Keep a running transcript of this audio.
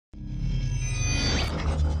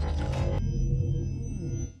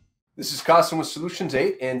This is Costin with Solutions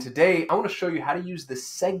 8, and today I want to show you how to use the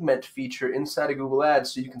segment feature inside of Google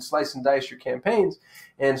Ads so you can slice and dice your campaigns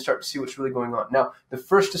and start to see what's really going on. Now, the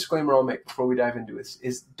first disclaimer I'll make before we dive into it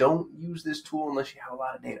is don't use this tool unless you have a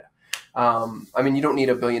lot of data. I mean, you don't need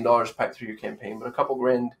 $1 billion piped through your campaign, but a couple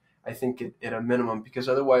grand, I think, at a minimum, because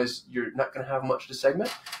otherwise you're not going to have much to segment.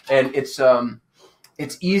 And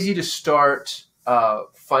it's easy to start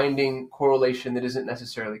finding correlation that isn't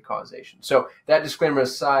necessarily causation. So that disclaimer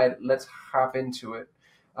aside, let's hop into it.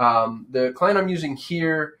 The client I'm using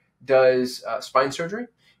here does spine surgery,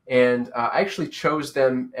 and I actually chose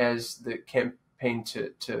them as the campaign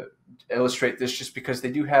to illustrate this just because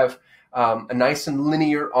they do have a nice and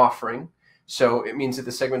linear offering. So it means that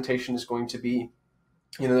the segmentation is going to be,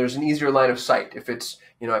 there's an easier line of sight. If it's,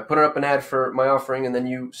 I put up an ad for my offering, and then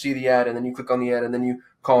you see the ad, and then you click on the ad, and then you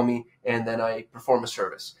call me, and then I perform a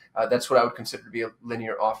service. That's what I would consider to be a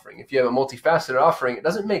linear offering. If you have a multifaceted offering, it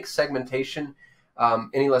doesn't make segmentation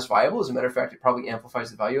any less viable. As a matter of fact, it probably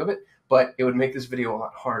amplifies the value of it, but it would make this video a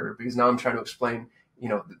lot harder because now I'm trying to explain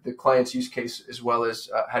the client's use case as well as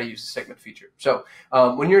how to use the segment feature. So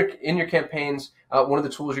when you're in your campaigns, one of the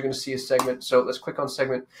tools you're going to see is segment. So let's click on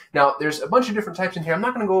segment. Now, there's a bunch of different types in here. I'm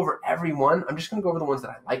not going to go over every one. I'm just going to go over the ones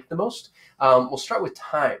that I like the most. We'll start with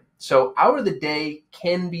time. So hour of the day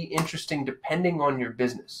can be interesting depending on your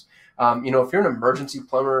business. If you're an emergency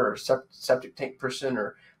plumber or septic tank person,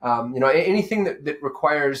 or anything that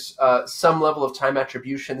requires some level of time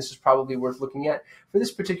attribution, this is probably worth looking at. For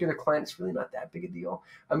this particular client, it's really not that big a deal.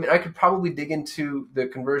 I mean, I could probably dig into the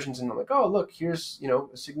conversions and I'm like, oh, look, here's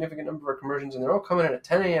a significant number of our conversions, and they're all coming in at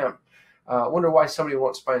 10 a.m. Wonder why somebody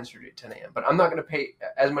wants spine surgery at 10 a.m. But I'm not going to pay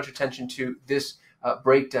as much attention to this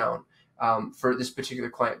breakdown for this particular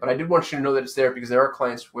client. But I did want you to know that it's there because there are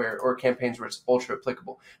clients or campaigns where it's ultra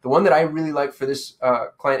applicable. The one that I really like for this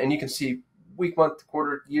client, and you can see week, month,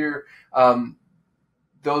 quarter, year,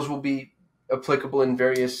 those will be applicable in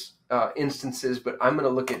various instances, but I'm going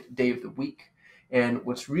to look at day of the week. And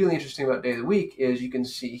what's really interesting about day of the week is you can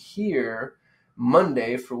see here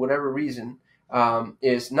Monday, for whatever reason,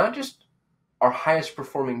 is not just our highest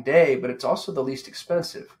performing day, but it's also the least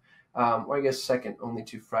expensive. Or I guess second only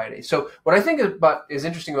to Friday. So what I think is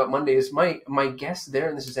interesting about Monday is my guess there,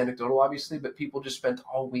 and this is anecdotal obviously, but people just spent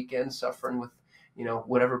all weekend suffering with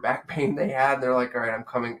whatever back pain they had, and they're like, all right, I'm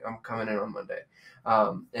coming in on Monday.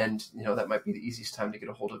 And that might be the easiest time to get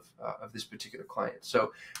a hold of this particular client.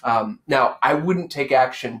 So now I wouldn't take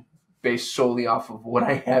action based solely off of what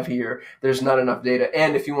I have here. There's not enough data.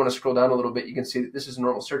 And if you want to scroll down a little bit, you can see that this is a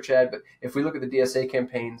normal search ad, but if we look at the DSA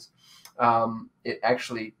campaigns, it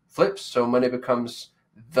actually flips. So Monday becomes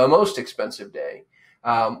the most expensive day.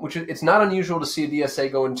 It's not unusual to see a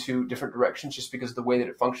DSA go into different directions just because of the way that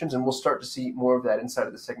it functions, and we'll start to see more of that inside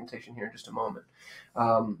of the segmentation here in just a moment.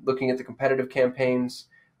 Looking at the competitive campaigns,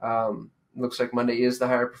 looks like Monday is the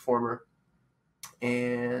higher performer,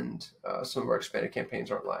 and some of our expanded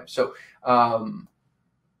campaigns aren't live. So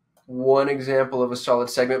one example of a solid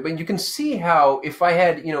segment, but you can see how if I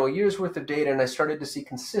had a year's worth of data and I started to see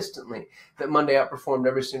consistently that Monday outperformed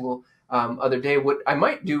every single other day, what I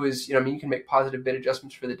might do is, you can make positive bid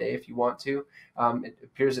adjustments for the day if you want to. It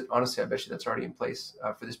appears that, honestly, I bet you that's already in place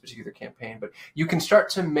for this particular campaign. But you can start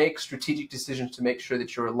to make strategic decisions to make sure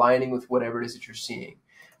that you're aligning with whatever it is that you're seeing.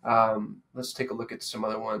 Let's take a look at some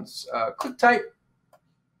other ones. Click type,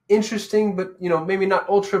 interesting, but maybe not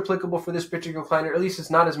ultra applicable for this particular client, or at least it's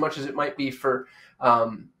not as much as it might be for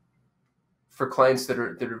clients that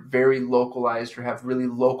are very localized or have really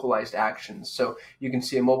localized actions. So you can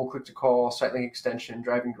see a mobile click to call, site link extension,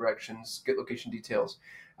 driving directions, get location details.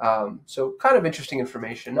 So kind of interesting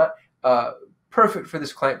information. Not perfect for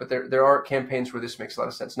this client, but there are campaigns where this makes a lot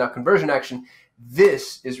of sense. Now, conversion action,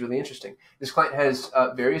 this is really interesting. This client has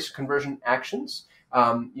various conversion actions.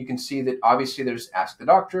 You can see that obviously there's ask the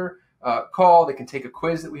doctor, call, they can take a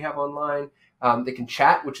quiz that we have online. They can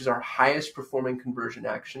chat, which is our highest performing conversion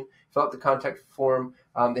action. Fill out the contact form.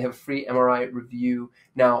 They have a free MRI review.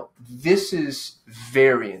 Now, this is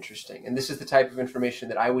very interesting, and this is the type of information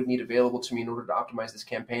that I would need available to me in order to optimize this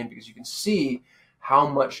campaign, because you can see how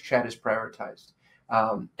much chat is prioritized.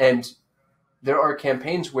 And there are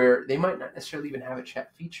campaigns where they might not necessarily even have a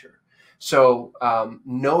chat feature. So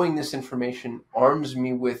knowing this information arms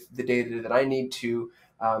me with the data that I need to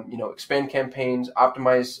expand campaigns,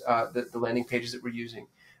 optimize the landing pages that we're using,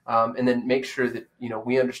 and then make sure that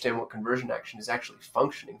we understand what conversion action is actually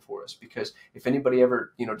functioning for us. Because if anybody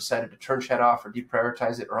ever decided to turn chat off or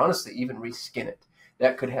deprioritize it, or honestly even reskin it,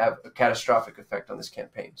 that could have a catastrophic effect on this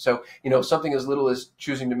campaign. So, something as little as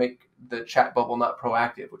choosing to make the chat bubble not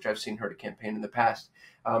proactive, which I've seen hurt a campaign in the past.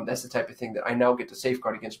 That's the type of thing that I now get to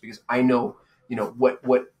safeguard against, because I know,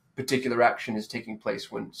 what particular action is taking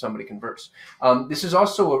place when somebody converts. This is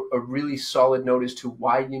also a really solid note as to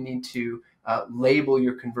why you need to label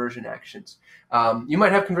your conversion actions. You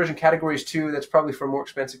might have conversion categories too. That's probably for a more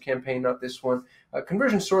expensive campaign, not this one.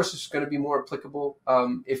 Conversion source is going to be more applicable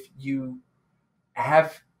if you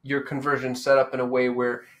have your conversion set up in a way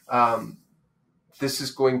where this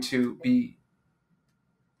is going to be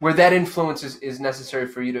where that influence is necessary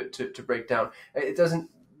for you to break down. It doesn't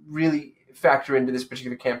really factor into this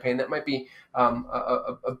particular campaign. That might be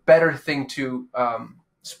a better thing to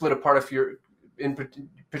split apart if you're in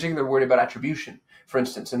particular worried about attribution, for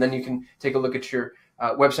instance. And then you can take a look at your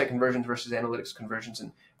website conversions versus analytics conversions.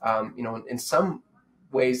 And, in some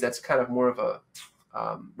ways, that's kind of more of a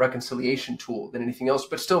reconciliation tool than anything else,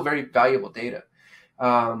 but still very valuable data.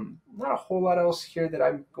 Not a whole lot else here that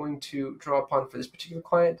I'm going to draw upon for this particular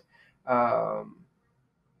client.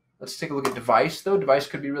 Let's take a look at device, though. Device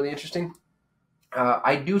could be really interesting.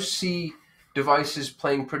 I do see devices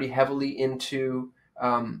playing pretty heavily into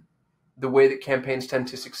the way that campaigns tend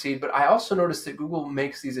to succeed, but I also notice that Google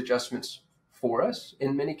makes these adjustments for us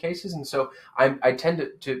in many cases, and so I tend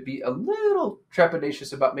to be a little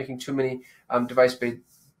trepidatious about making too many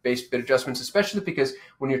device-based bid adjustments, especially because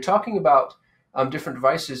when you're talking about different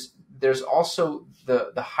devices, there's also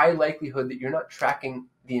the high likelihood that you're not tracking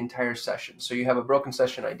the entire session. So you have a broken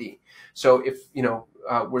session ID. So if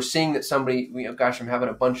we're seeing that somebody, gosh, I'm having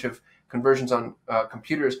a bunch of conversions on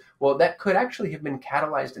computers, well, that could actually have been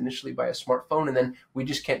catalyzed initially by a smartphone, and then we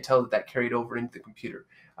just can't tell that carried over into the computer.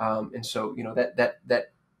 And so that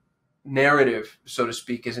narrative, so to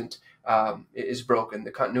speak, is broken.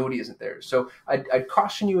 The continuity isn't there. So I'd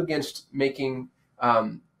caution you against making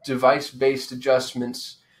device-based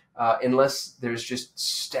adjustments unless there's just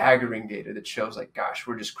staggering data that shows, like, gosh,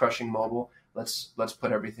 we're just crushing mobile. Let's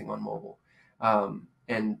put everything on mobile.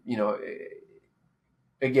 And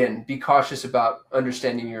again, be cautious about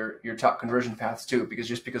understanding your top conversion paths too, because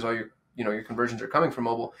just because all your conversions are coming from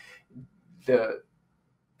mobile, the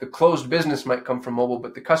closed business might come from mobile,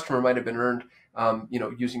 but the customer might have been earned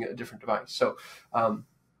using a different device. So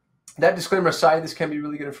that disclaimer aside, this can be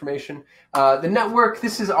really good information. The network,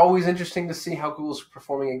 this is always interesting to see how Google's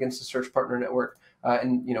performing against the search partner network.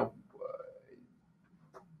 And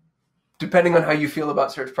depending on how you feel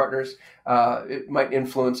about search partners, it might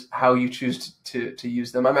influence how you choose to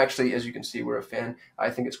use them. I'm actually, as you can see, we're a fan. I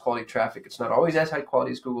think it's quality traffic. It's not always as high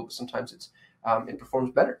quality as Google, but sometimes it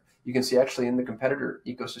performs better. You can see actually in the competitor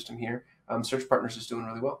ecosystem here, search partners is doing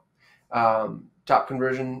really well. Top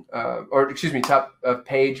conversion, top of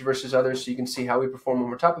page versus others. So you can see how we perform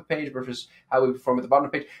when we're top of page versus how we perform at the bottom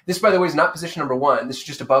of page. This, by the way, is not position number 1. This is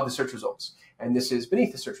just above the search results. And this is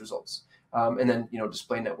beneath the search results. And then,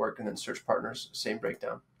 display network and then search partners, same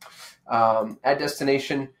breakdown. At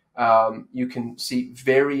destination, you can see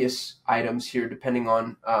various items here depending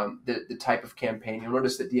on the type of campaign. You'll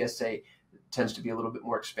notice that DSA tends to be a little bit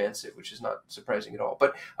more expansive, which is not surprising at all.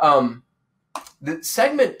 But the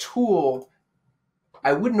segment tool,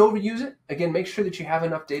 I wouldn't overuse it. Again, make sure that you have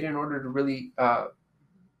enough data in order to really,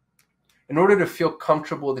 in order to feel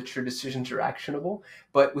comfortable that your decisions are actionable.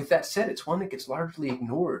 But with that said, it's one that gets largely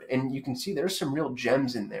ignored. And you can see there's some real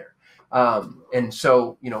gems in there. And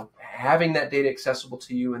so, having that data accessible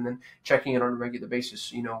to you and then checking it on a regular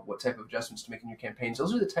basis, what type of adjustments to make in your campaigns.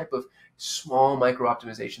 Those are the type of small micro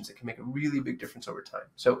optimizations that can make a really big difference over time.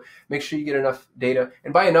 So make sure you get enough data.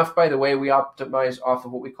 And by enough, by the way, we optimize off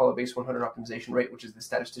of what we call a base 100 optimization rate, which is the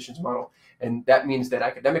statistician's model. And that means that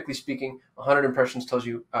academically speaking, 100 impressions tells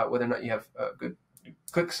you whether or not you have good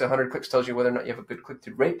clicks. 100 clicks tells you whether or not you have a good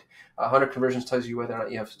click-through rate. 100 conversions tells you whether or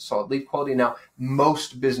not you have solid lead quality. Now,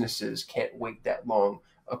 most businesses can't wait that long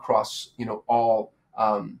across, all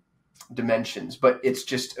dimensions, but it's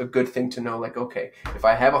just a good thing to know, like, okay, if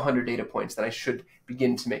I have 100 data points, then I should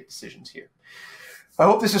begin to make decisions here. I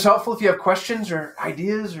hope this is helpful. If you have questions or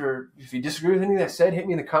ideas, or if you disagree with anything I said, hit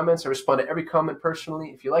me in the comments. I respond to every comment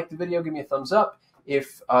personally. If you like the video, give me a thumbs up.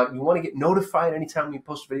 If you want to get notified anytime we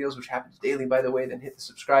post videos, which happens daily, by the way, then hit the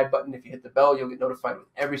subscribe button. If you hit the bell, you'll get notified with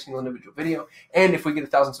every single individual video. And if we get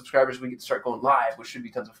 1,000 subscribers, we get to start going live, which should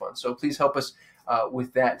be tons of fun. So please help us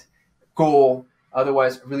with that goal.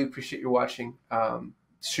 Otherwise, I really appreciate your watching.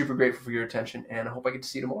 Super grateful for your attention, and I hope I get to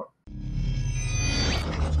see you tomorrow.